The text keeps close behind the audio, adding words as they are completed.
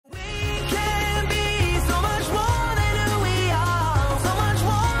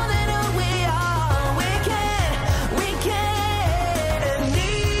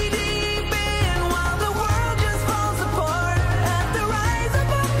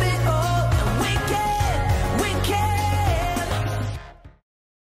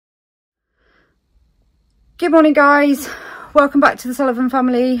Good morning, guys. Welcome back to the Sullivan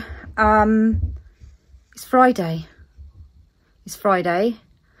family. It's Friday. It's Friday.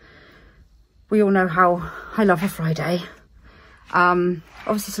 We all know how I love a Friday.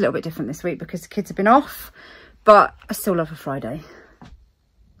 Obviously it's a little bit different this week because the kids have been off, but I still love a Friday.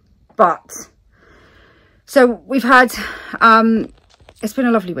 So we've had, it's been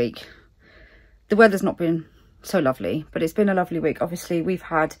a lovely week. The weather's not been so lovely, but it's been a lovely week. Obviously we've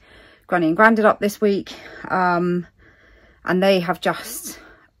had Granny and Grandad up this week, and they've just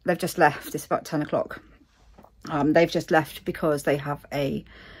left. It's about 10 o'clock. They've just left because they have a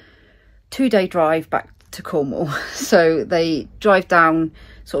 2-day drive back to Cornwall. So they drive down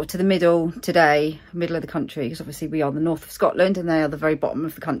sort of to the middle of the country, because obviously we are the north of Scotland and they are the very bottom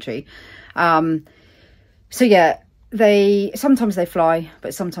of the country. So yeah, sometimes they fly,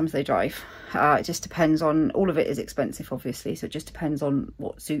 but sometimes they drive. It just depends on, all of it is expensive obviously, so it just depends on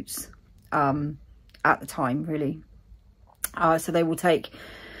what suits at the time really. So they will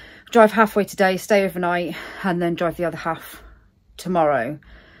drive halfway today, stay overnight, and then drive the other half tomorrow.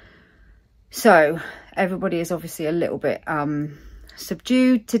 So everybody is obviously a little bit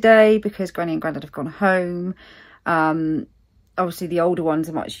subdued today because Granny and Grandad have gone home. Obviously the older ones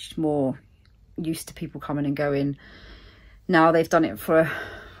are much more used to people coming and going. Now they've done it for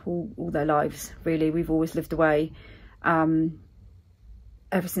all their lives really. We've always lived away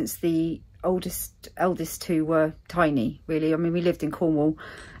ever since the eldest two were tiny really. I mean, we lived in Cornwall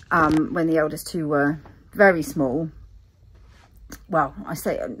when the eldest two were very small. Well, I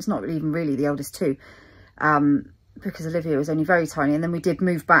say it's not even really the eldest two, because Olivia was only very tiny, and then we did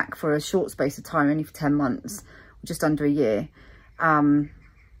move back for a short space of time, only for 10 months, just under a year.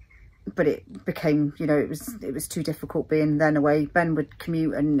 But it became, you know, it was too difficult being then away. Ben would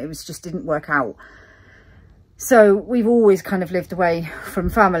commute and it just didn't work out. So we've always kind of lived away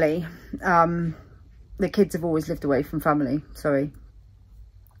from family. The kids have always lived away from family, sorry.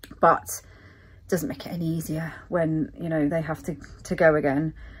 But it doesn't make it any easier when, you know, they have to go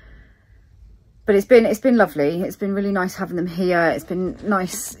again. But it's been lovely. It's been really nice having them here. It's been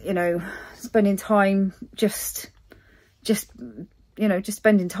nice, you know, spending time, just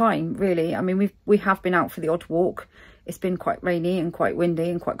spending time really. I mean, we have been out for the odd walk. It's been quite rainy and quite windy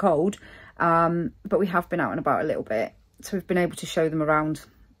and quite cold, but we have been out and about a little bit, so we've been able to show them around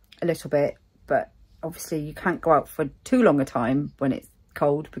a little bit. But obviously you can't go out for too long a time when it's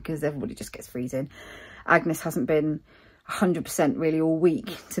cold because everybody just gets freezing. Agnes hasn't been 100% really all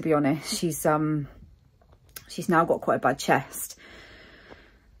week, to be honest. She's now got quite a bad chest,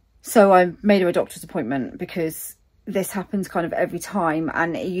 so I made her a doctor's appointment because this happens kind of every time,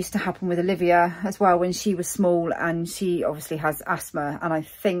 and it used to happen with Olivia as well when she was small, and she obviously has asthma, and I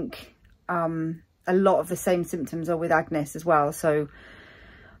think a lot of the same symptoms are with Agnes as well. So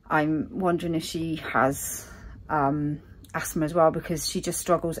I'm wondering if she has asthma as well, because she just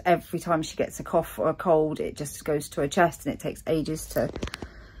struggles every time she gets a cough or a cold. It just goes to her chest and it takes ages for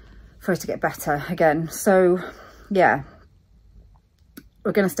her to get better again. So yeah,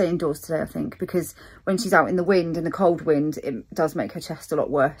 we're going to stay indoors today, I think, because when she's out in the wind, in the cold wind, it does make her chest a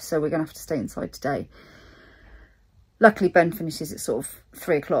lot worse. So we're going to have to stay inside today. Luckily, Ben finishes at sort of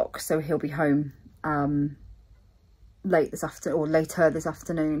 3 o'clock, so he'll be home later this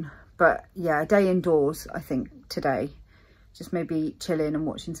afternoon. But yeah, a day indoors, I think, today. Just maybe chilling and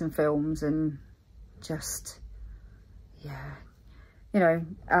watching some films and just, yeah. You know,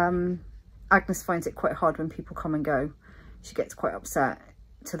 Agnes finds it quite hard when people come and go. She gets quite upset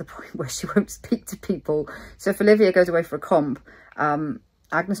to the point where she won't speak to people. So if Olivia goes away for a comp,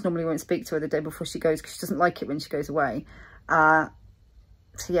 Agnes normally won't speak to her the day before she goes because she doesn't like it when she goes away. So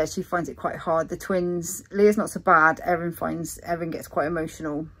yeah, she finds it quite hard. The twins, Leah's not so bad. Erin gets quite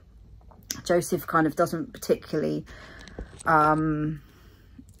emotional. Joseph kind of doesn't particularly,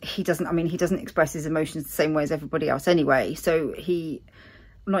 he doesn't express his emotions the same way as everybody else anyway. So I'm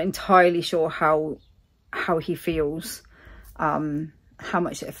not entirely sure how he feels, how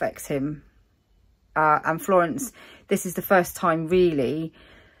much it affects him. And Florence, this is the first time really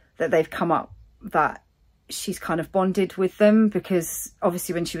that they've come up that she's kind of bonded with them, because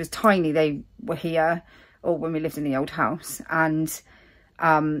obviously when she was tiny they were here, or when we lived in the old house, and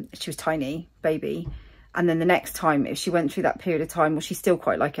she was tiny baby, and then the next time, if she went through that period of time, well, she's still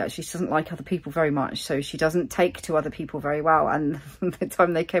quite like it. She doesn't like other people very much, so she doesn't take to other people very well. And the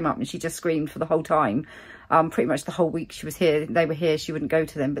time they came up and she just screamed for the whole time, pretty much the whole week they were here, she wouldn't go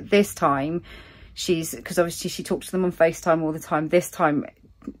to them. But this time because obviously she talked to them on FaceTime all the time. This time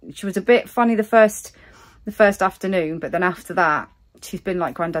she was a bit funny the first afternoon, but then after that she's been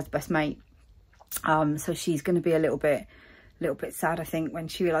like Grandad's best mate. So she's going to be a little bit sad, I think, when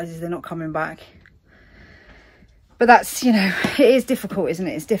she realizes they're not coming back. But that's, you know, it is difficult, isn't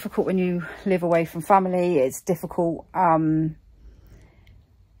it? It's difficult when you live away from family. It's difficult.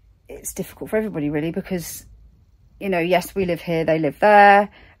 It's difficult for everybody, really, because, you know, yes, we live here, they live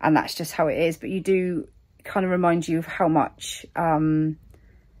there, and that's just how it is. But you do kind of remind you of how much they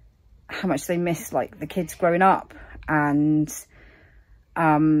miss, like, the kids growing up. And,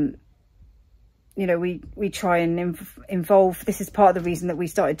 you know, we try and involve, this is part of the reason that we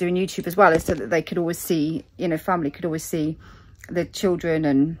started doing YouTube as well, is so that they could always see, you know, family could always see the children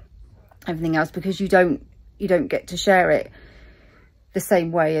and everything else, because you don't get to share it the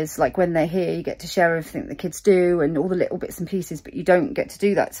same way as, like, when they're here, you get to share everything the kids do and all the little bits and pieces, but you don't get to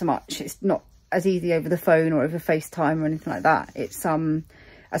do that so much. It's not as easy over the phone or over FaceTime or anything like that. It's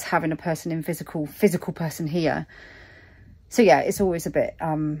as having a person in physical person here. So yeah, it's always a bit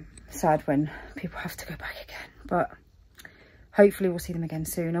sad when people have to go back again, but hopefully we'll see them again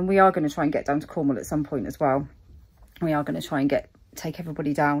soon. And we are going to try and get down to Cornwall at some point as well. We are going to try and take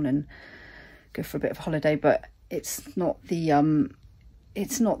everybody down and go for a bit of holiday, but it's not the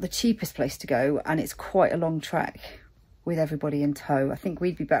cheapest place to go, and it's quite a long trek with everybody in tow. I think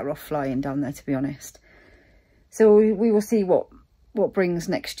we'd be better off flying down there, to be honest. So we will see what brings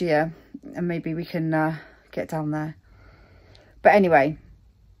next year, and maybe we can get down there. But anyway,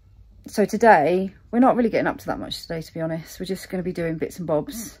 so today we're not really getting up to that much today, to be honest. We're just going to be doing bits and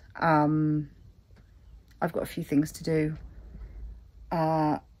bobs. I've got a few things to do.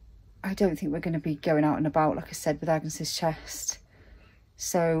 I don't think we're going to be going out and about, like I said, with Agnes's chest.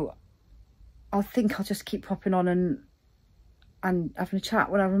 So I think I'll just keep popping on and having a chat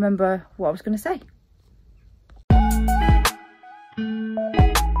when I remember what I was going to say.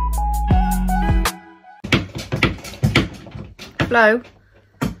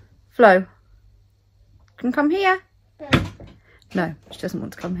 Flo, can you come here? No, she doesn't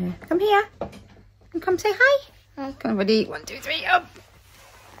want to come here. Come here. And come say hi. Come on, ready? 1, 2, 3, up.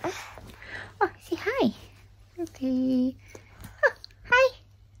 Oh, say hi. Okay.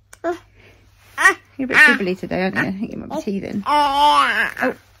 Oh, hi. You're a bit fibbly today, aren't you? I think you might be teething.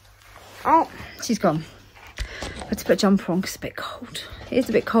 Oh, she's gone. I had to put a jumper on because it's a bit cold. It is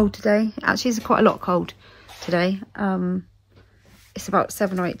a bit cold today. Actually, it's quite a lot cold today. It's about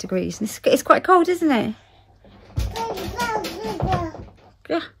 7 or 8 degrees. It's quite cold, isn't it?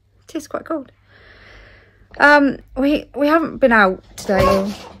 Yeah, it is quite cold. We haven't been out today or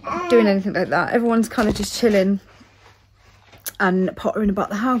doing anything like that. Everyone's kind of just chilling and pottering about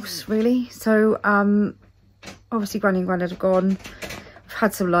the house, really. So obviously Granny and Grandad have gone. We've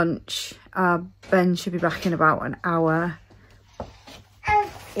had some lunch. Ben should be back in about an hour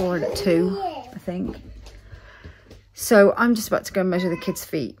or at 2, I think. So I'm just about to go and measure the kids'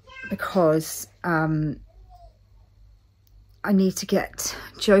 feet, because I need to get,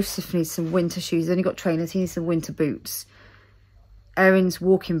 Joseph needs some winter shoes. He's only got trainers, he needs some winter boots. Erin's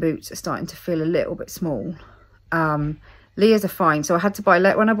walking boots are starting to feel a little bit small. Leah's are fine. So I had to buy,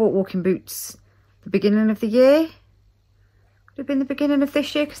 when I bought walking boots the beginning of the year, would have been the beginning of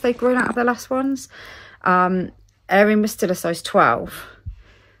this year, because they've grown out of their last ones. Erin was still a size 12,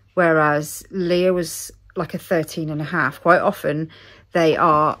 whereas Leah was like a 13.5. Quite often they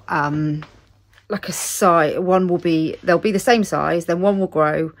are like a size, they'll be the same size, then one will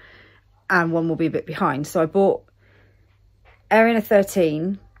grow and one will be a bit behind. So I bought Erin a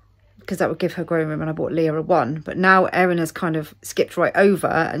 13 because that would give her growing room, and I bought Leah a 1. But now Erin has kind of skipped right over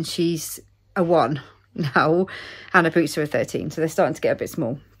and she's a 1 now, and her boots are a 13, so they're starting to get a bit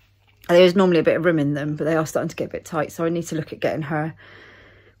small. There's normally a bit of room in them, but they are starting to get a bit tight, so I need to look at getting her,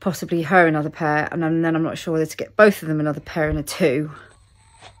 possibly her another pair, and then I'm not sure whether to get both of them another pair in a 2.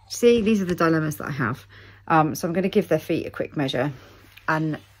 See, these are the dilemmas that I have. So I'm going to give their feet a quick measure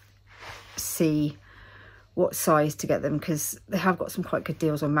and see what size to get them, because they have got some quite good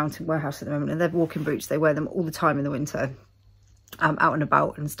deals on Mountain Warehouse at the moment, and they're walking boots. They wear them all the time in the winter, out and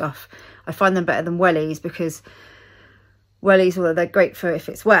about and stuff. I find them better than wellies, because wellies, although they're great for if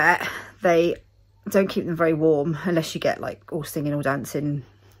it's wet, they don't keep them very warm unless you get like all singing or dancing,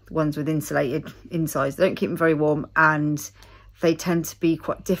 ones with insulated insides. They don't keep them very warm, and they tend to be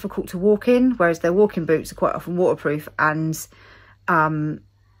quite difficult to walk in, whereas their walking boots are quite often waterproof, and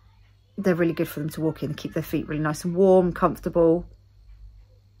they're really good for them to walk in, keep their feet really nice and warm, comfortable.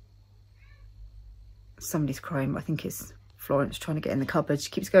 Somebody's crying, I think it's Florence trying to get in the cupboard.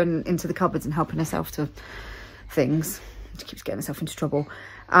 She keeps going into the cupboards and helping herself to things. She keeps getting herself into trouble.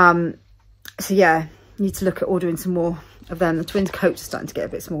 So yeah, need to look at ordering some more of them. The twins' coats are starting to get a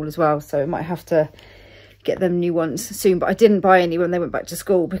bit small as well, so I might have to get them new ones soon. But I didn't buy any when they went back to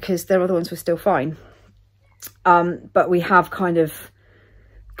school because their other ones were still fine. But we have kind of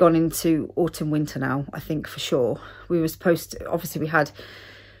gone into autumn winter now, I think, for sure. We were supposed to, obviously we had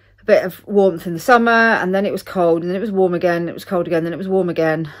a bit of warmth in the summer, and then it was cold, and then it was warm again, it was cold again, then it was warm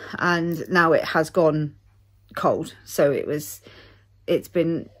again, and now it has gone cold. So it's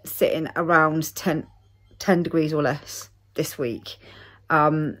been sitting around 10 degrees or less this week,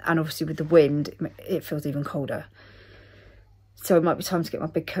 and obviously with the wind it feels even colder. So it might be time to get my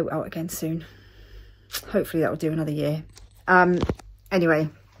big coat out again soon. Hopefully that will do another year. Anyway,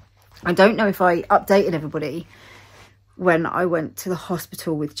 I don't know if I updated everybody when I went to the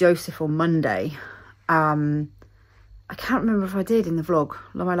hospital with Joseph on Monday. I can't remember if I did in the vlog,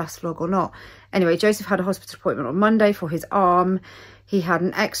 my last vlog, or not. Anyway, Joseph had a hospital appointment on Monday for his arm. He had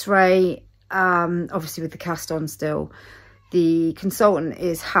an x-ray, obviously with the cast on still. The consultant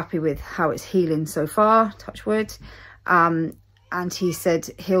is happy with how it's healing so far, touch wood. And he said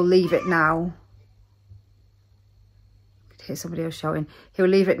he'll leave it now. I could hear somebody else shouting. He'll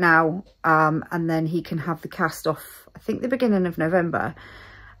leave it now, and then he can have the cast off, I think, the beginning of November.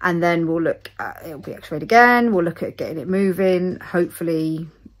 And then we'll look at, it'll be x-rayed again. We'll look at getting it moving. Hopefully,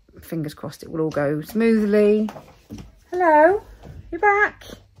 fingers crossed, it will all go smoothly. Hello, you're back.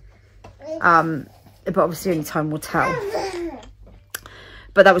 But obviously only time will tell.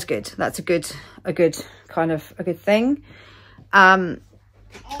 But that was good. That's a good thing.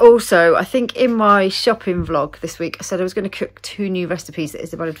 Also, I think in my shopping vlog this week, I said I was going to cook 2 new recipes that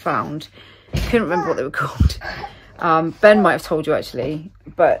Isabel had found. Couldn't remember what they were called. Ben might have told you actually,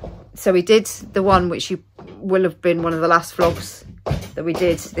 but so we did the one which you will have been one of the last vlogs that we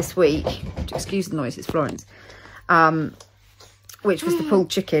did this week. Excuse the noise, it's Florence. Which was the pulled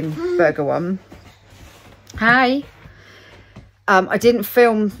chicken burger one. Hi. I didn't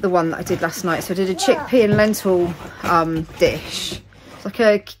film the one that I did last night, so I did a chickpea and lentil dish. It's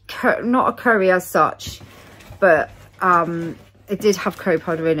like not a curry as such, but it did have curry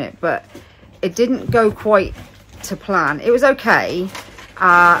powder in it, but it didn't go quite to plan. It was okay,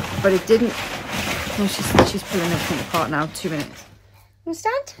 but it didn't. Oh, she's pulling everything apart now. 2 minutes. You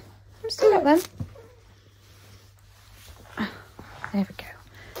stand? I'm still up then. There we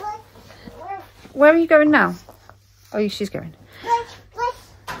go. Where are you going now? Oh, she's going.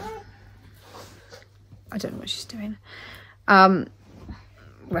 I don't know what she's doing.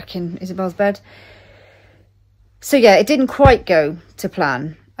 Wrecking Isabel's bed. So yeah, it didn't quite go to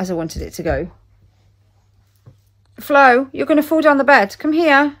plan as I wanted it to go. Flo, you're going to fall down the bed. Come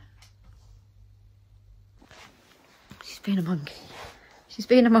here. She's being a monkey. She's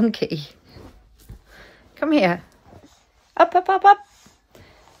being a monkey. Come here. Up, up, up, up.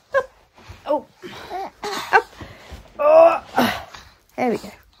 Up. Oh. Up. Oh. There we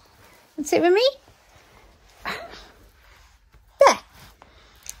go. And sit with me. There.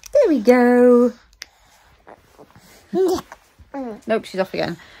 There we go. Nope, she's off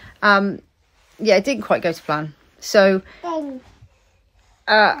again. Yeah, it didn't quite go to plan. So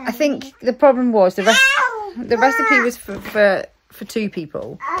I think the problem was the recipe was for 2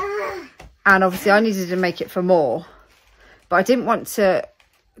 people, and obviously I needed to make it for more, but I didn't want to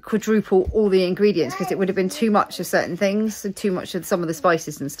quadruple all the ingredients because it would have been too much of certain things and too much of some of the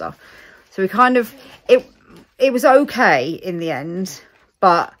spices and stuff. So we kind of it was okay in the end,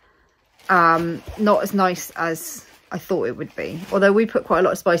 but not as nice as I thought it would be, although we put quite a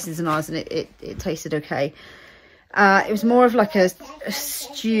lot of spices in ours and it tasted okay. It was more of like a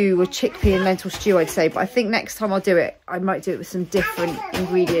stew, a chickpea and lentil stew, I'd say. But I think next time I'll do it, I might do it with some different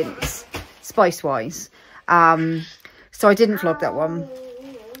ingredients, spice-wise. So I didn't vlog that one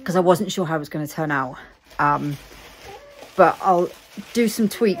because I wasn't sure how it was going to turn out. But I'll do some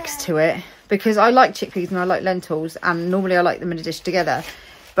tweaks to it because I like chickpeas and I like lentils, and normally I like them in a dish together.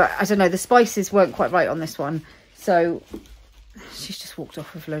 But I don't know, the spices weren't quite right on this one. So she's just walked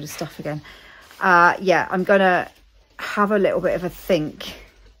off with a load of stuff again. Yeah, I'm gonna have a little bit of a think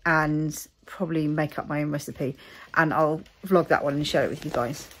and probably make up my own recipe, and I'll vlog that one and share it with you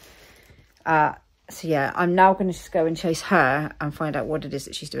guys. So yeah, I'm now gonna just go and chase her and find out what it is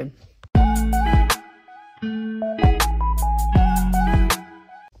that she's doing.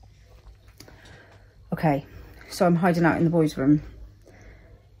 Okay, so I'm hiding out in the boys' room.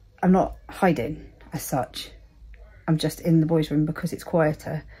 I'm not hiding as such. I'm just in the boys' room because it's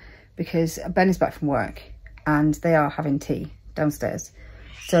quieter, because Ben is back from work and they are having tea downstairs.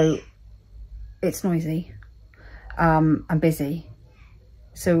 So it's noisy and busy.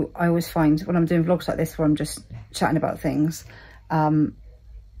 So I always find when I'm doing vlogs like this where I'm just chatting about things, I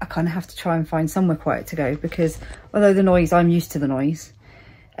kind of have to try and find somewhere quiet to go, because although the noise, I'm used to the noise,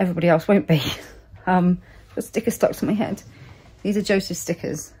 everybody else won't be. The sticker stuck to my head. These are Joseph's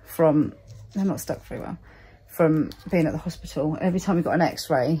stickers from, they're not stuck very well, from being at the hospital. Every time he got an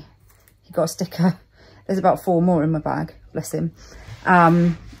x-ray, he got a sticker. There's about 4 more in my bag, bless him.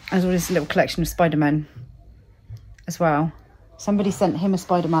 There's all this little collection of Spider-Man as well. Somebody sent him a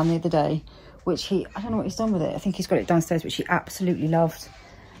Spider-Man the other day, which I don't know what he's done with it. I think he's got it downstairs, which he absolutely loved.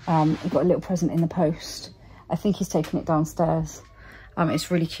 He got a little present in the post. I think he's taken it downstairs.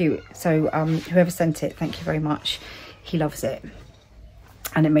 It's really cute. So whoever sent it, thank you very much. He loves it.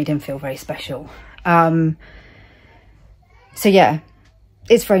 And it made him feel very special. So yeah,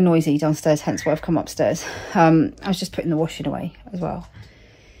 it's very noisy downstairs, hence why I've come upstairs. I was just putting the washing away as well.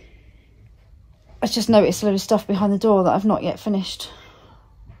 I just noticed a load of stuff behind the door that I've not yet finished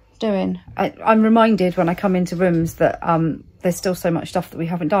doing. I'm reminded when I come into rooms that there's still so much stuff that we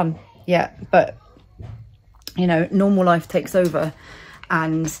haven't done yet, but you know, normal life takes over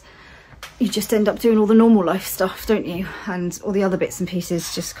and you just end up doing all the normal life stuff, don't you? And all the other bits and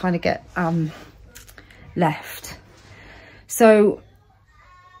pieces just kind of get left. So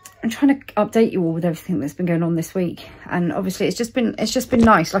I'm trying to update you all with everything that's been going on this week, and obviously it's just been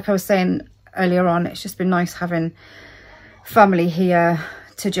nice. Like I was saying earlier on, it's just been nice having family here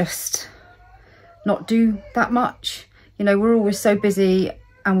to just not do that much. You know, we're always so busy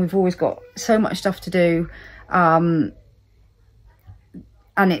and we've always got so much stuff to do, and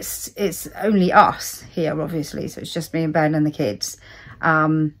it's only us here, obviously, so it's just me and Ben and the kids.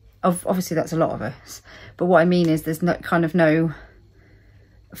 Obviously that's a lot of us, but what I mean is there's no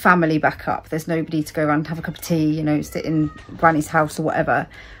family backup. There's nobody to go around and have a cup of tea, you know, sit in Granny's house or whatever.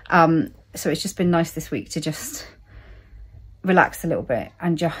 So it's just been nice this week to just relax a little bit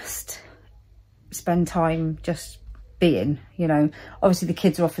and just spend time just being, you know. Obviously the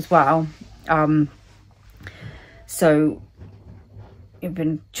kids are off as well, so I've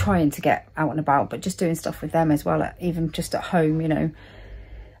been trying to get out and about, but just doing stuff with them as well, even just at home, you know.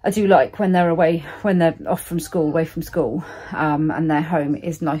 I do like when they're away, when they're off from school, away from school, and they're home, it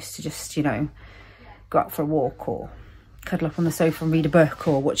is nice to just, you know, go out for a walk or cuddle up on the sofa and read a book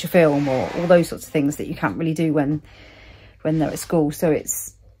or watch a film or all those sorts of things that you can't really do when they're at school. So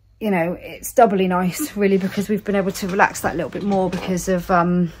it's, you know, it's doubly nice really, because we've been able to relax that little bit more because of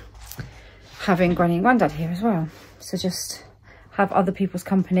having Granny and Grandad here as well. So just have other people's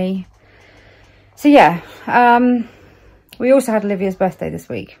company. So yeah, we also had Olivia's birthday this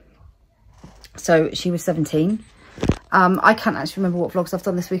week. So she was 17. I can't actually remember what vlogs I've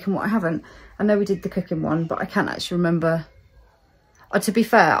done this week and what I haven't. I know we did the cooking one, but I can't actually remember. To be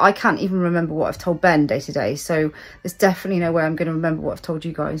fair, I can't even remember what I've told Ben day to day. So there's definitely no way I'm going to remember what I've told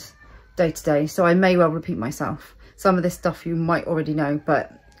you guys day to day. So I may well repeat myself. Some of this stuff you might already know,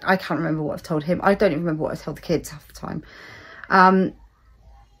 but I can't remember what I've told him. I don't even remember what I told the kids half the time. Can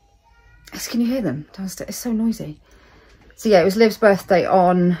you hear them downstairs? It's so noisy. So yeah, it was Liv's birthday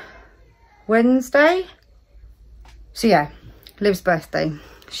on Wednesday. So yeah, Liv's birthday.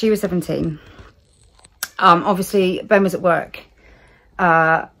 She was 17. Obviously Ben was at work,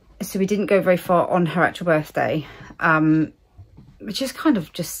 so we didn't go very far on her actual birthday. We just kind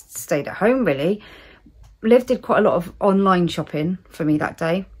of just stayed at home really. Liv did quite a lot of online shopping for me that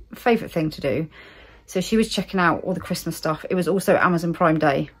day. Favourite thing to do. So she was checking out all the Christmas stuff. It was also Amazon Prime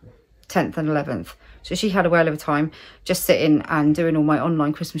Day, 10th and 11th. So she had a whale of a time just sitting and doing all my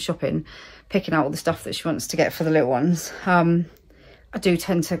online Christmas shopping, picking out all the stuff that she wants to get for the little ones. I do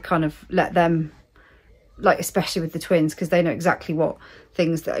tend to kind of let them, like especially with the twins, because they know exactly what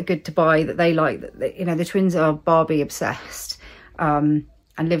things that are good to buy, that they like. That you know, the twins are Barbie obsessed, and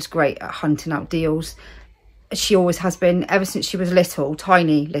Liv's great at hunting out deals. She always has been, ever since she was little,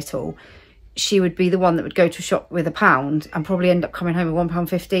 tiny little. She would be the one that would go to a shop with £1 and probably end up coming home with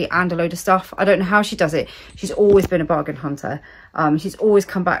 £1.50 and a load of stuff. I don't know how she does it. She's always been a bargain hunter. She's always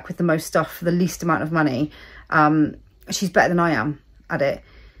come back with the most stuff for the least amount of money. She's better than I am at it.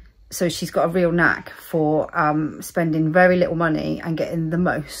 So she's got a real knack for spending very little money and getting the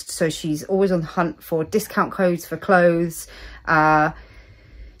most. So she's always on the hunt for discount codes for clothes,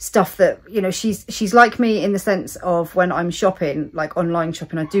 stuff that, you know, she's like me in the sense of when I'm shopping, like online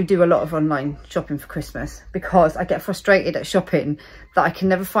shopping. I do a lot of online shopping for Christmas because I get frustrated at shopping that I can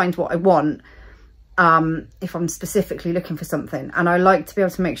never find what I want if I'm specifically looking for something. And I like to be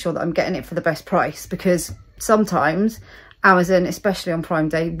able to make sure that I'm getting it for the best price, because sometimes Amazon, especially on Prime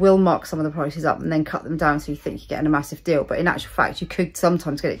Day, will mark some of the prices up and then cut them down so you think you're getting a massive deal, but in actual fact you could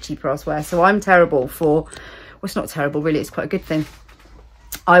sometimes get it cheaper elsewhere. So I'm terrible for, well, it's not terrible really, it's quite a good thing.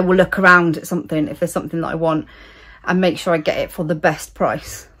 I will look around at something if there's something that I want and make sure I get it for the best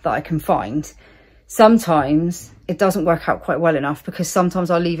price that I can find. Sometimes it doesn't work out quite well enough, because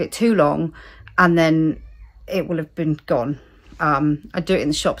sometimes I'll leave it too long and then it will have been gone. I do it in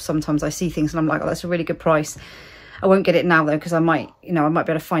the shop sometimes. I see things and I'm like, oh, that's a really good price. I won't get it now though, because I might be able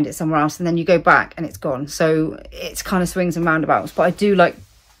to find it somewhere else, and then you go back and it's gone. So it's kind of swings and roundabouts, but I do like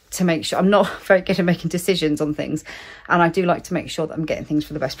to make sure. I'm not very good at making decisions on things, and I do like to make sure that I'm getting things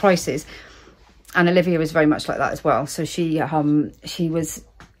for the best prices. And Olivia is very much like that as well. So she was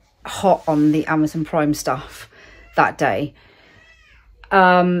hot on the Amazon Prime stuff that day.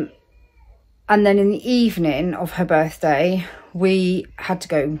 And then in the evening of her birthday, we had to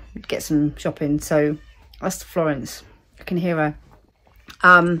go get some shopping. So that's Florence. I can hear her.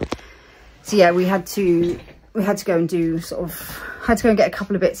 So yeah, we had to go and do had to go and get a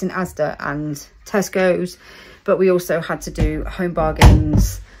couple of bits in Asda and Tesco's, but we also had to do Home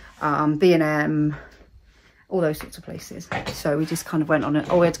Bargains, B&M, all those sorts of places. So we just kind of went on it.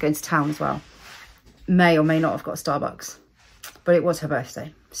 Oh, we had to go into town as well. May or may not have got a Starbucks, but it was her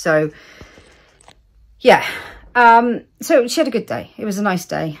birthday. So yeah, so she had a good day. It was a nice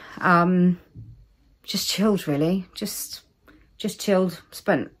day. Just chilled, really. Just chilled,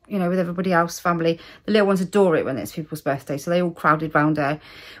 spent, with everybody else, family. The little ones adore it when it's people's birthday, so they all crowded round her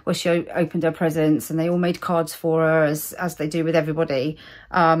where she opened her presents, and they all made cards for her, as they do with everybody.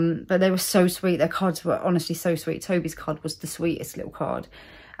 But they were so sweet. Their cards were honestly so sweet. Toby's card was the sweetest little card,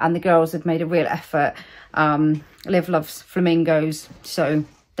 and the girls had made a real effort. Liv loves flamingos, so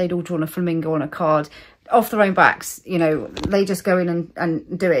they'd all drawn a flamingo on a card off their own backs. They just go in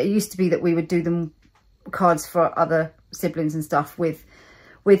and do it. It used to be that we would do them cards for other siblings and stuff with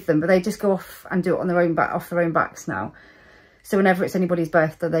them, but they just go off and do it on their own off their own backs now. So whenever it's anybody's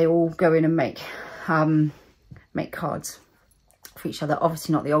birthday, they all go in and make cards for each other.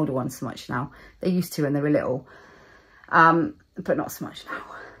 Obviously not the older ones so much now. They used to when they were little, but not so much now.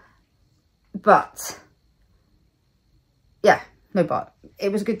 But yeah, but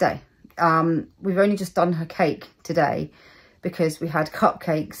it was a good day. We've only just done her cake today because we had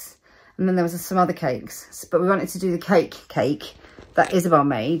cupcakes, and then there was some other cakes, but we wanted to do the cake that Isabel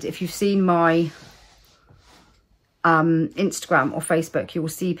made. If you've seen my Instagram or Facebook, you will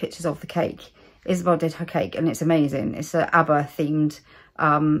see pictures of the cake. Isabel did her cake, and it's amazing. It's a ABBA themed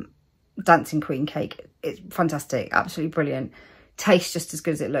Dancing Queen cake. It's fantastic, absolutely brilliant. Tastes just as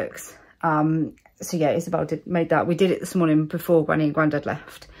good as it looks. So yeah, Isabel made that. We did it this morning before Granny and Grandad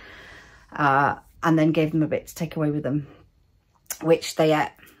left, and then gave them a bit to take away with them, which they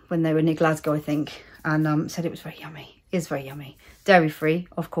ate when they were near Glasgow, I think, and said it was very yummy. It is very yummy. Dairy free,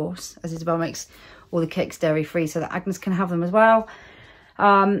 of course, as Isabel makes all the cakes dairy free so that Agnes can have them as well.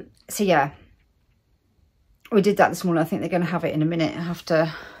 So yeah, we did that this morning. I think they're going to have it in a minute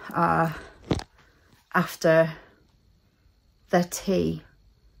after their tea.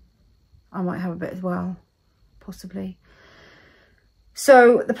 I might have a bit as well, possibly.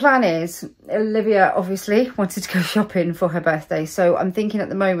 So the plan is, Olivia obviously wanted to go shopping for her birthday. So I'm thinking at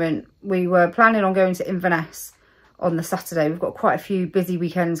the moment, we were planning on going to Inverness on the Saturday. We've got quite a few busy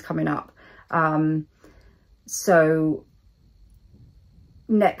weekends coming up. So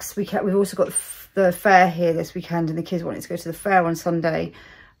next weekend, we've also got the fair here this weekend, and the kids wanted to go to the fair on Sunday.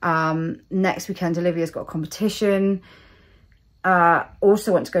 Next weekend, Olivia's got a competition.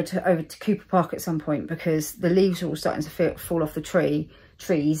 Also want to go over to Cooper Park at some point, because the leaves are all starting to fall off the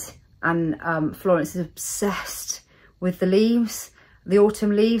trees, and Florence is obsessed with the leaves, the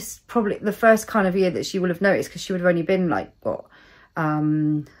autumn leaves. Probably the first kind of year that she will have noticed, because she would have only been like, what,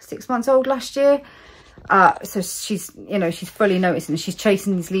 6 months old last year. So she's fully noticing, she's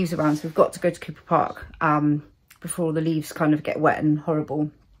chasing these leaves around. So we've got to go to Cooper Park before the leaves kind of get wet and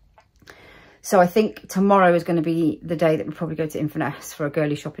horrible. So I think tomorrow is going to be the day that we probably go to Inverness for a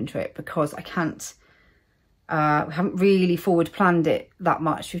girly shopping trip, because I can't, we haven't really forward planned it that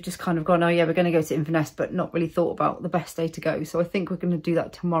much. We've just kind of gone, oh yeah, we're going to go to Inverness, but not really thought about the best day to go. So I think we're going to do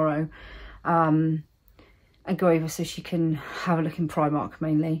that tomorrow, and go over so she can have a look in Primark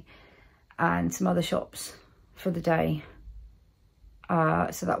mainly, and some other shops for the day.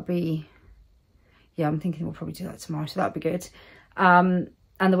 So that'll be, yeah, I'm thinking we'll probably do that tomorrow. So that'll be good.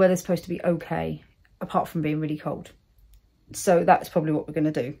 And the weather's supposed to be okay, apart from being really cold. So that's probably what we're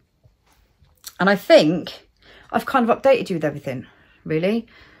going to do. And I think I've kind of updated you with everything, really.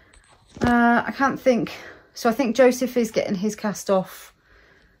 I can't think. So I think Joseph is getting his cast off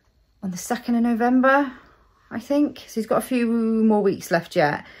on the 2nd of November, I think. So he's got a few more weeks left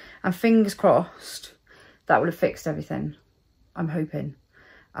yet. And fingers crossed that will have fixed everything, I'm hoping.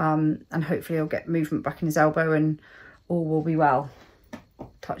 And hopefully he'll get movement back in his elbow and all will be well.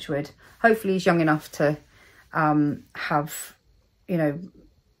 Touch wood. Hopefully he's young enough to have,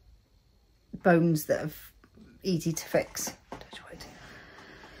 bones that are easy to fix. Touch wood.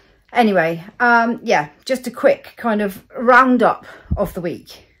 Anyway, yeah, just a quick kind of roundup of the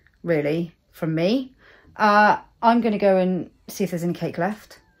week, really, from me. I'm going to go and see if there's any cake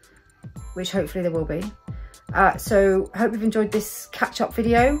left, which hopefully there will be. So hope you've enjoyed this catch-up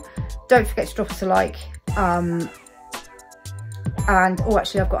video. Don't forget to drop us a like. And oh,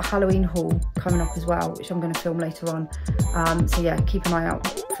 actually I've got a Halloween haul coming up as well, which I'm going to film later on. So yeah, keep an eye out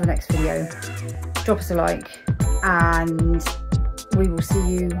for the next video. Drop us a like and we will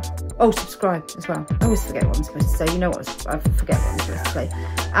see you. Oh, subscribe as well. I always forget what I'm supposed to say. You know what, I forget what I'm supposed to say.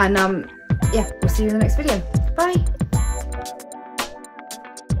 And yeah, we'll see you in the next video. Bye.